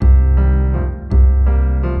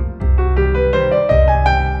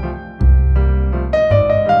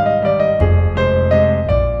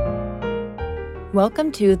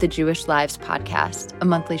Welcome to the Jewish Lives podcast, a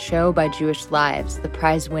monthly show by Jewish Lives, the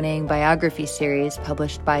prize-winning biography series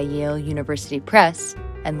published by Yale University Press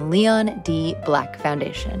and the Leon D. Black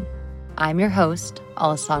Foundation. I'm your host,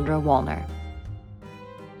 Alessandra Wallner.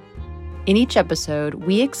 In each episode,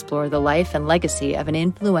 we explore the life and legacy of an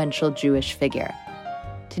influential Jewish figure.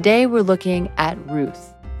 Today, we're looking at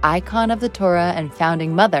Ruth, icon of the Torah and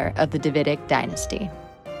founding mother of the Davidic dynasty.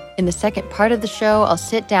 In the second part of the show, I'll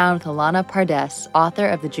sit down with Ilana Pardes, author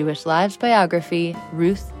of the Jewish Lives biography,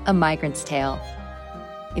 Ruth, A Migrant's Tale.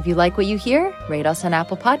 If you like what you hear, rate us on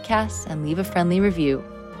Apple Podcasts and leave a friendly review.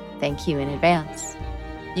 Thank you in advance.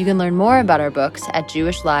 You can learn more about our books at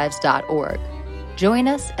jewishlives.org. Join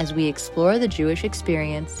us as we explore the Jewish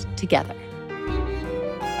experience together.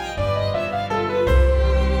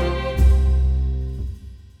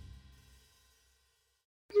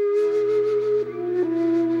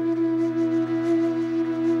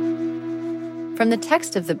 From the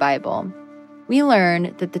text of the Bible, we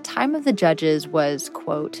learn that the time of the judges was,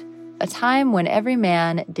 quote, a time when every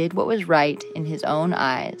man did what was right in his own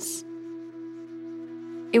eyes.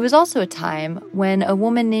 It was also a time when a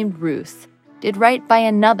woman named Ruth did right by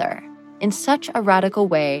another in such a radical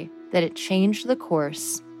way that it changed the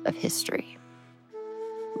course of history.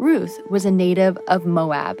 Ruth was a native of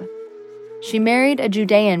Moab. She married a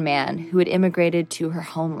Judean man who had immigrated to her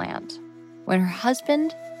homeland. When her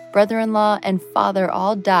husband, brother-in-law, and father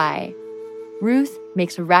all die, Ruth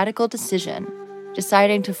makes a radical decision,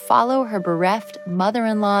 deciding to follow her bereft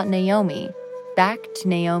mother-in-law Naomi back to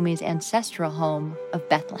Naomi's ancestral home of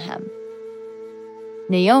Bethlehem.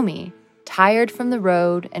 Naomi, tired from the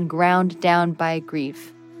road and ground down by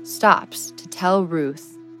grief, stops to tell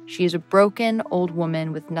Ruth she is a broken old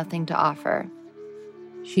woman with nothing to offer.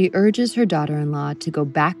 She urges her daughter-in-law to go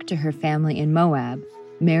back to her family in Moab,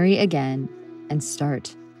 marry again, and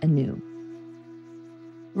start anew.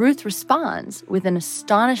 Ruth responds with an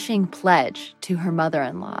astonishing pledge to her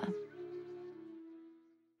mother-in-law.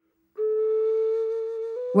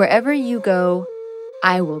 Wherever you go,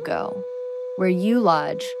 I will go. Where you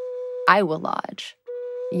lodge, I will lodge.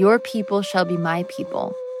 Your people shall be my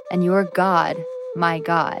people, and your God, my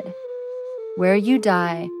God. Where you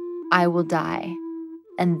die, I will die,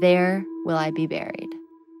 and there will I be buried.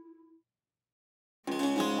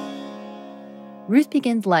 Ruth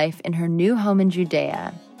begins life in her new home in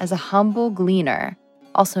Judea as a humble gleaner,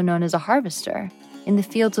 also known as a harvester, in the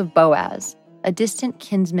fields of Boaz, a distant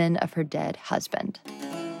kinsman of her dead husband.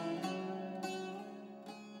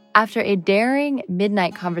 After a daring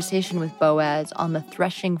midnight conversation with Boaz on the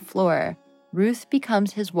threshing floor, Ruth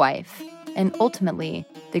becomes his wife and ultimately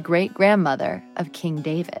the great-grandmother of King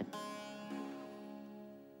David.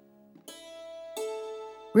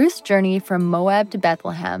 Ruth's journey from Moab to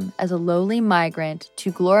Bethlehem as a lowly migrant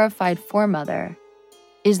to glorified foremother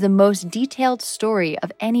is the most detailed story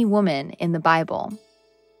of any woman in the Bible.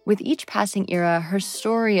 With each passing era, her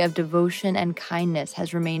story of devotion and kindness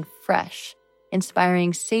has remained fresh,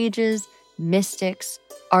 inspiring sages, mystics,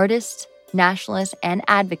 artists, nationalists, and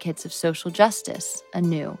advocates of social justice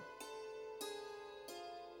anew.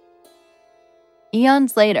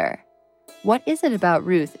 Eons later, what is it about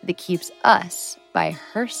Ruth that keeps us by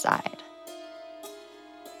her side?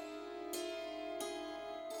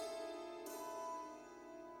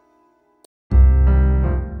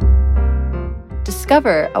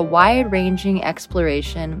 Discover a wide-ranging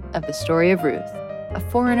exploration of the story of Ruth, a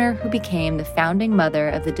foreigner who became the founding mother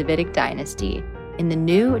of the Davidic dynasty, in the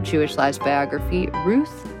new Jewish Lives biography,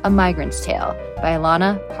 Ruth, A Migrant's Tale by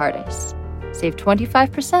Ilana Pardes. Save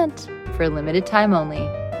 25% for a limited time only.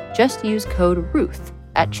 Just use code RUTH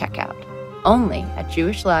at checkout, only at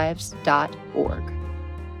jewishlives.org.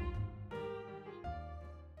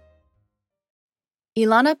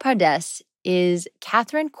 Ilana Pardes is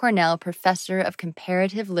Catherine Cornell Professor of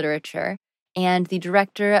Comparative Literature and the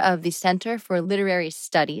Director of the Center for Literary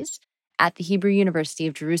Studies at the Hebrew University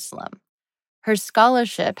of Jerusalem. Her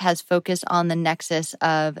scholarship has focused on the nexus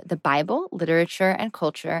of the Bible, literature, and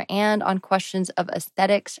culture, and on questions of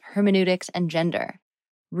aesthetics, hermeneutics, and gender.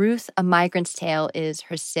 Ruth, A Migrant's Tale is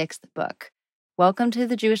her sixth book. Welcome to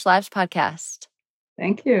the Jewish Lives podcast.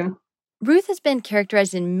 Thank you. Ruth has been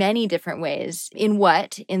characterized in many different ways in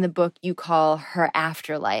what, in the book, you call her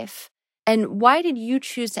afterlife. And why did you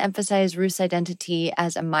choose to emphasize Ruth's identity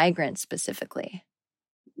as a migrant specifically?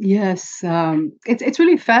 Yes, it's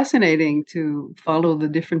really fascinating to follow the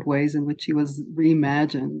different ways in which she was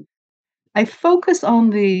reimagined. I focus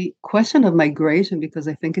on the question of migration because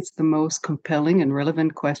I think it's the most compelling and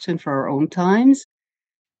relevant question for our own times.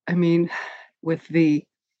 I mean, with the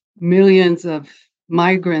millions of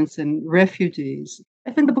migrants and refugees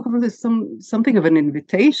I think the Book of Ruth is something of an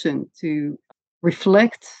invitation to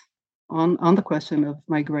reflect on the question of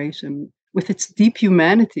migration. With its deep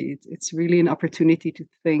humanity, it's really an opportunity to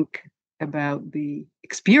think about the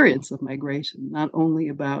experience of migration, not only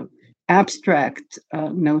about abstract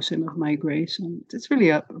notion of migration. It's really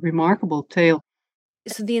a remarkable tale.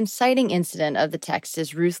 So, the inciting incident of the text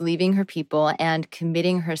is Ruth leaving her people and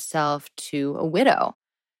committing herself to a widow,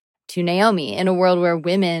 to Naomi, in a world where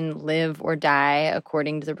women live or die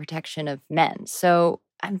according to the protection of men. So,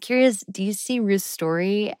 I'm curious, do you see Ruth's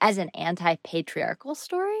story as an anti patriarchal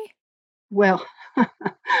story? Well,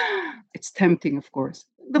 it's tempting, of course.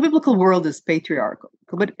 The biblical world is patriarchal,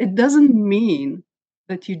 but it doesn't mean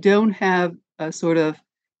that you don't have a sort of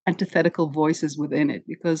antithetical voices within it,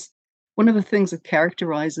 because one of the things that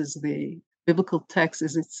characterizes the biblical text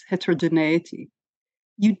is its heterogeneity.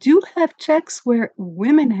 You do have texts where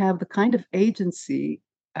women have the kind of agency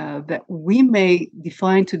that we may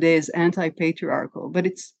define today as anti-patriarchal, but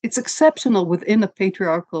it's exceptional within a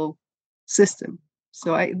patriarchal system.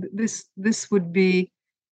 So this would be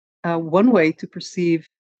one way to perceive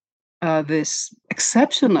this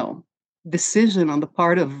exceptional decision on the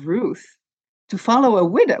part of Ruth to follow a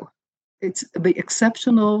widow. It's the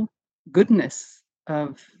exceptional goodness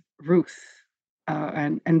of Ruth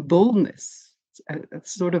and boldness, a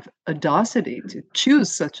sort of audacity to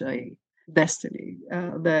choose such a destiny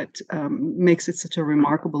that makes it such a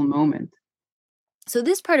remarkable moment. So,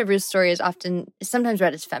 this part of Ruth's story is often sometimes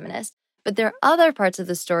read as feminist, but there are other parts of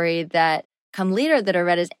the story that come later that are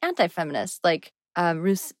read as anti feminist, like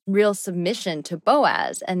Ruth's real submission to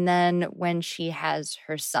Boaz, and then when she has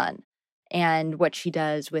her son, and what she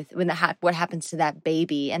does with what happens to that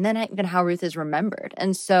baby, and then even how Ruth is remembered.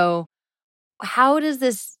 And so, how does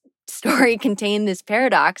this story contain this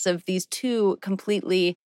paradox of these two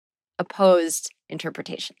completely opposed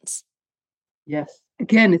interpretations? Yes.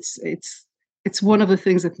 Again, it's one of the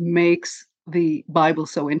things that makes the Bible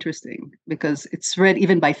so interesting, because it's read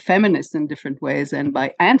even by feminists in different ways and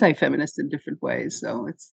by anti-feminists in different ways. So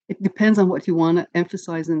it depends on what you want to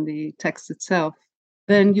emphasize in the text itself.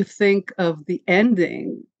 Then you think of the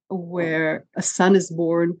ending where a son is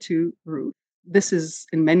born to Ruth. This is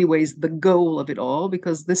in many ways the goal of it all,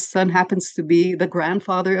 because this son happens to be the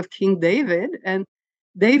grandfather of King David, and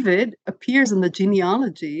David appears in the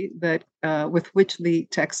genealogy that with which the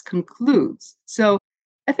text concludes. So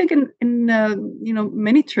I think in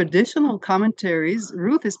many traditional commentaries,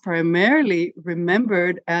 Ruth is primarily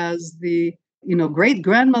remembered as the great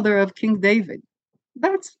grandmother of King David.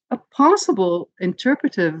 That's a possible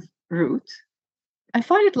interpretive route. I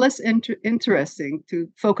find it less interesting to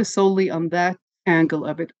focus solely on that angle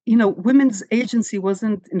of it. Women's agency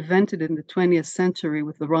wasn't invented in the 20th century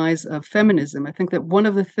with the rise of feminism. I think that one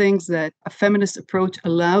of the things that a feminist approach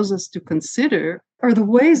allows us to consider are the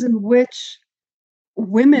ways in which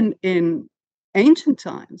women in ancient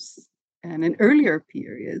times and in earlier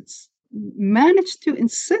periods managed to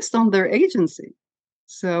insist on their agency.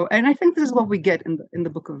 So, and I think this is what we get in the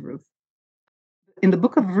book of Ruth. In the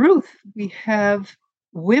book of Ruth, we have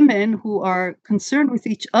women who are concerned with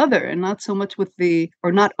each other and not so much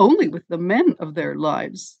or not only with the men of their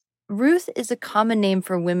lives. Ruth is a common name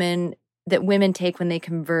for women that women take when they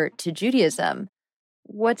convert to Judaism.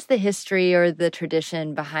 What's the history or the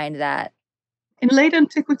tradition behind that? In late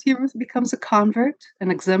antiquity, Ruth becomes a convert,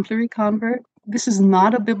 an exemplary convert. This is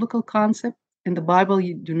not a biblical concept. In the Bible,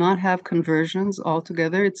 you do not have conversions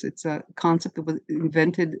altogether. It's a concept that was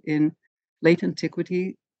invented in late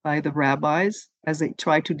antiquity by the rabbis as they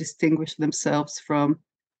try to distinguish themselves from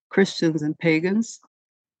Christians and pagans.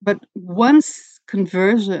 But once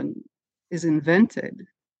conversion is invented,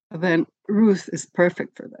 then Ruth is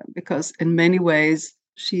perfect for them, because in many ways,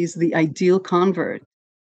 she's the ideal convert.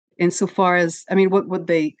 Insofar as, I mean, what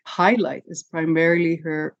they highlight is primarily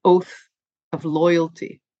her oath of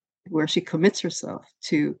loyalty, where she commits herself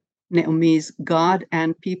to Naomi's God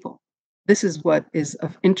and people. This is what is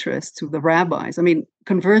of interest to the rabbis. I mean,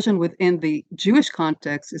 conversion within the Jewish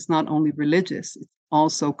context is not only religious, it's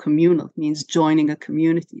also communal. It means joining a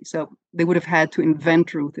community. So they would have had to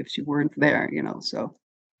invent Ruth if she weren't there. So.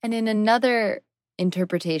 And in another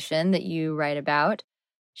interpretation that you write about,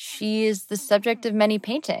 she is the subject of many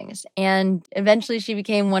paintings, and eventually she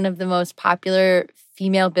became one of the most popular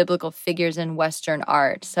female biblical figures in Western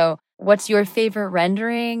art. So what's your favorite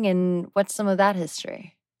rendering, and what's some of that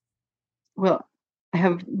history? Well, I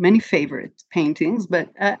have many favorite paintings, but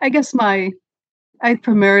I guess I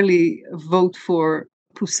primarily vote for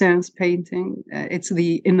Poussin's painting. It's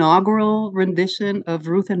the inaugural rendition of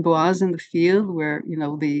Ruth and Boaz in the field, where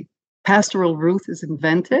the pastoral Ruth is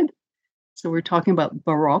invented. So we're talking about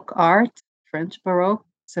Baroque art. French Baroque,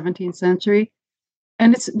 17th century.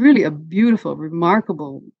 And it's really a beautiful,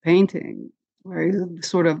 remarkable painting where the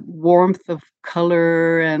sort of warmth of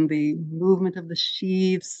color and the movement of the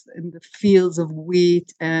sheaves and the fields of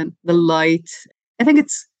wheat and the light. I think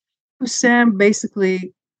it's Poussin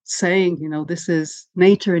basically saying, this is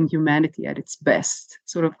nature and humanity at its best,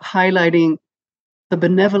 sort of highlighting the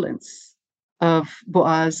benevolence of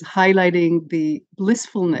Boaz, highlighting the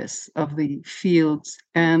blissfulness of the fields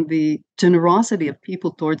and the generosity of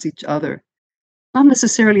people towards each other, not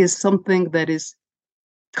necessarily as something that is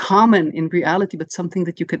common in reality, but something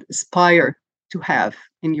that you could aspire to have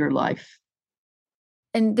in your life.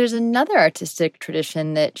 And there's another artistic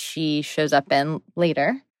tradition that she shows up in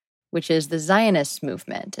later, which is the Zionist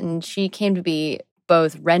movement. And she came to be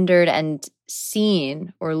both rendered and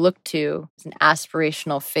seen or looked to as an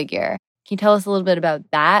aspirational figure. Can you tell us a little bit about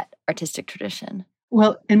that artistic tradition?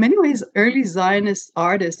 Well, in many ways, early Zionist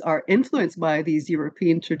artists are influenced by these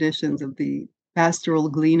European traditions of the pastoral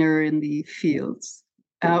gleaner in the fields,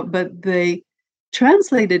 but they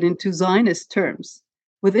translate it into Zionist terms.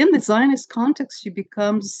 Within the Zionist context, she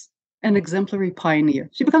becomes an exemplary pioneer.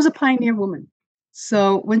 She becomes a pioneer woman.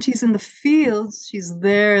 So when she's in the fields, she's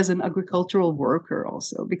there as an agricultural worker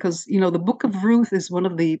also, because, the Book of Ruth is one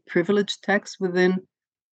of the privileged texts within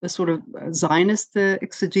the sort of Zionist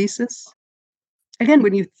exegesis. Again,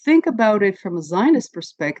 when you think about it from a Zionist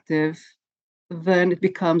perspective, then it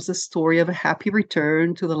becomes a story of a happy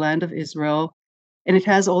return to the land of Israel. And it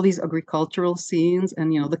has all these agricultural scenes.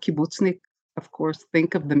 And, the kibbutznik, of course,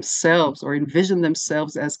 think of themselves or envision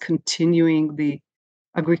themselves as continuing the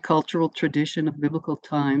agricultural tradition of biblical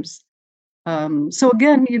times. So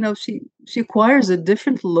again, she acquires a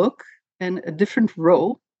different look and a different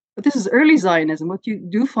role. But this is early Zionism. What you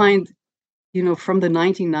do find, from the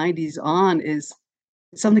 1990s on is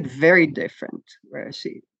something very different, where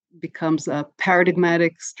she becomes a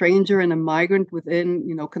paradigmatic stranger and a migrant within,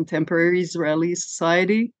 contemporary Israeli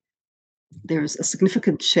society. There's a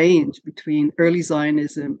significant change between early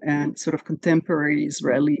Zionism and sort of contemporary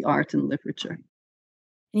Israeli art and literature.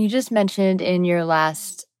 And you just mentioned in your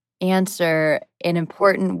last answer an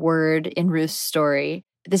important word in Ruth's story,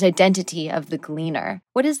 this identity of the gleaner.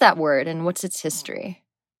 What is that word and what's its history?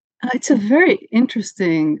 It's a very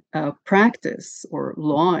interesting practice or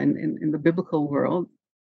law in the biblical world.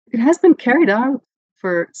 It has been carried out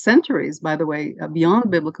for centuries, by the way,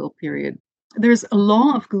 beyond biblical period. There's a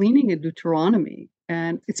law of gleaning in Deuteronomy,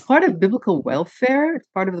 and it's part of biblical welfare. It's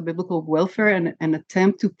part of the biblical welfare and an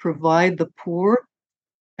attempt to provide the poor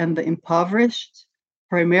and the impoverished,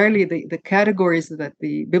 primarily the categories that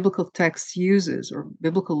the biblical text uses or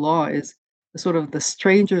biblical law is the sort of the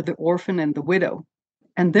stranger, the orphan, and the widow.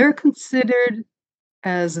 And they're considered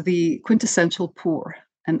as the quintessential poor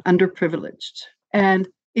and underprivileged. And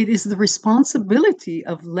it is the responsibility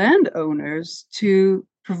of landowners to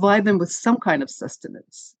provide them with some kind of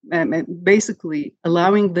sustenance, and basically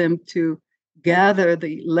allowing them to gather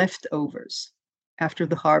the leftovers after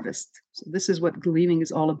the harvest. So this is what gleaning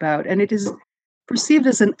is all about. And it is perceived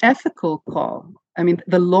as an ethical call. I mean,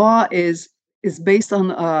 the law is based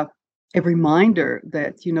on a reminder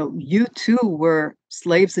that, you too were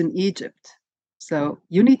slaves in Egypt. So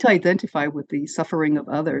you need to identify with the suffering of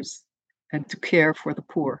others and to care for the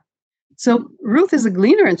poor. So Ruth is a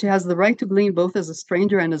gleaner, and she has the right to glean both as a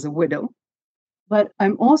stranger and as a widow. But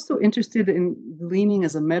I'm also interested in gleaning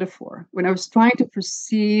as a metaphor. When I was trying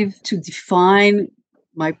to define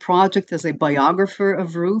my project as a biographer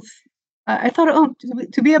of Ruth, I thought,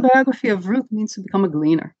 to be a biography of Ruth means to become a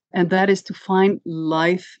gleaner. And that is to find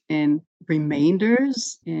life in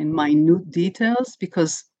remainders, in minute details,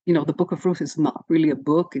 because, the book of Ruth is not really a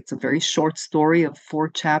book. It's a very short story of 4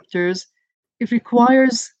 chapters. It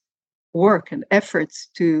requires work and efforts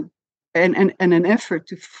and an effort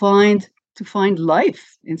to find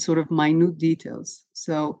life in sort of minute details.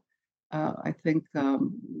 So I think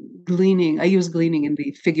I use gleaning in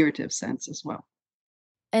the figurative sense as well.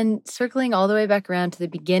 And circling all the way back around to the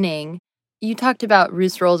beginning, you talked about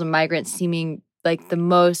Ruth's role as a migrant seeming like the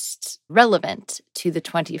most relevant to the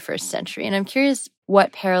 21st century. And I'm curious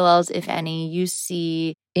what parallels, if any, you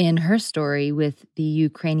see in her story with the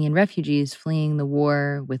Ukrainian refugees fleeing the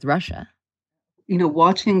war with Russia.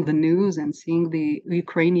 Watching the news and seeing the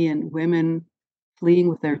Ukrainian women fleeing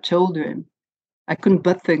with their children, I couldn't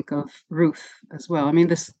but think of Ruth as well. I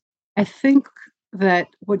mean, I think that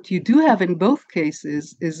what you do have in both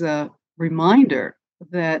cases is a reminder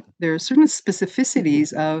that there are certain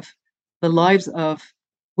specificities of the lives of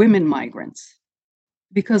women migrants,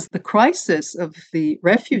 because the crisis of the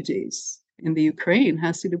refugees in the Ukraine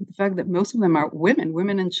has to do with the fact that most of them are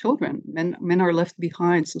women and children. Men are left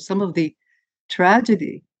behind. So some of the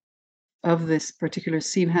tragedy of this particular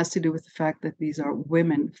scene has to do with the fact that these are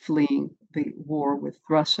women fleeing the war with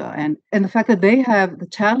Russia, and the fact that they have the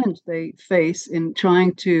challenge they face in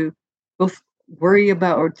trying to both worry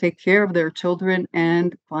about or take care of their children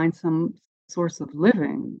and find some source of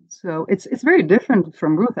living. So it's very different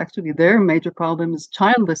from Ruth. Actually, their major problem is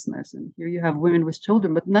childlessness, and here you have women with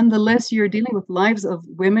children, but nonetheless, you're dealing with lives of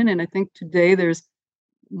women, and I think today there's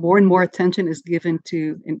more and more attention is given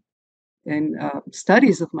to in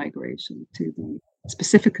studies of migration to the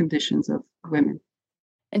specific conditions of women.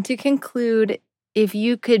 And to conclude, if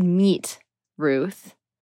you could meet Ruth,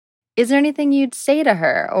 is there anything you'd say to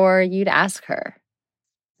her or you'd ask her?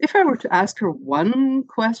 If I were to ask her one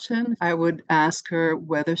question, I would ask her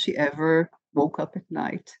whether she ever woke up at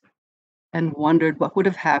night and wondered what would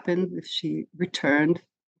have happened if she returned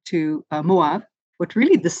to Moab. What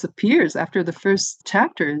really disappears after the first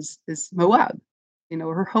chapter is Moab,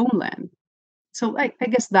 her homeland. So I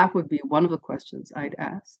guess that would be one of the questions I'd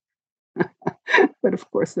ask. But of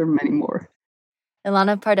course, there are many more.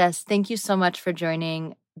 Ilana Pardes, thank you so much for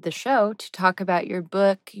joining the show to talk about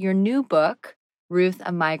your new book, Ruth,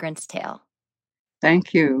 A Migrant's Tale.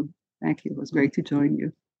 Thank you. Thank you. It was great to join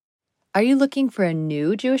you. Are you looking for a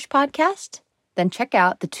new Jewish podcast? Then check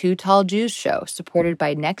out the Two Tall Jews show, supported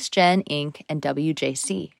by Next Gen Inc. and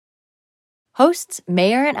WJC. Hosts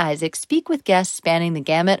Mayer and Isaac speak with guests spanning the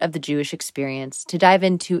gamut of the Jewish experience to dive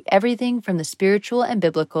into everything from the spiritual and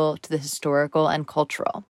biblical to the historical and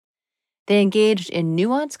cultural. They engaged in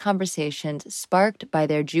nuanced conversations sparked by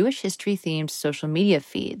their Jewish history-themed social media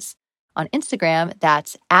feeds. On Instagram,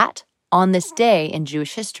 that's @OnThisDay in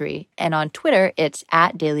Jewish History, and on Twitter, it's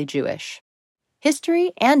 @DailyJewish.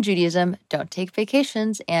 History and Judaism don't take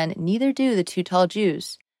vacations, and neither do the Two Tall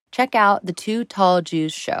Jews. Check out the Two Tall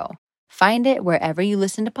Jews show. Find it wherever you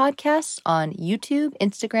listen to podcasts on YouTube,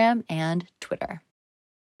 Instagram, and Twitter.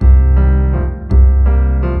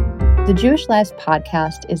 The Jewish Lives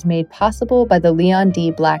podcast is made possible by the Leon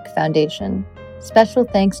D. Black Foundation. Special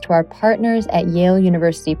thanks to our partners at Yale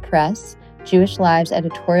University Press, Jewish Lives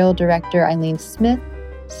editorial director Eileen Smith,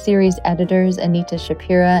 series editors Anita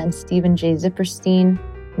Shapira and Stephen J. Zipperstein,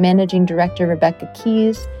 managing director Rebecca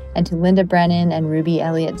Keys, and to Linda Brennan and Ruby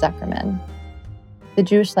Elliott Zuckerman. The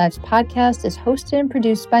Jewish Lives podcast is hosted and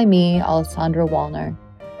produced by me, Alessandra Wallner.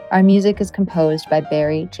 Our music is composed by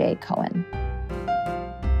Barry J. Cohen.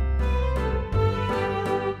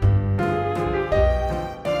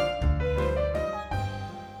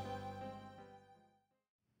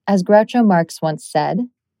 As Groucho Marx once said,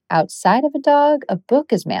 outside of a dog, a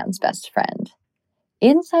book is man's best friend.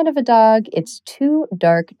 Inside of a dog, it's too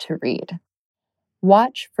dark to read.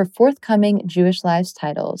 Watch for forthcoming Jewish Lives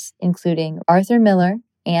titles, including Arthur Miller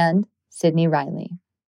and Sidney Riley.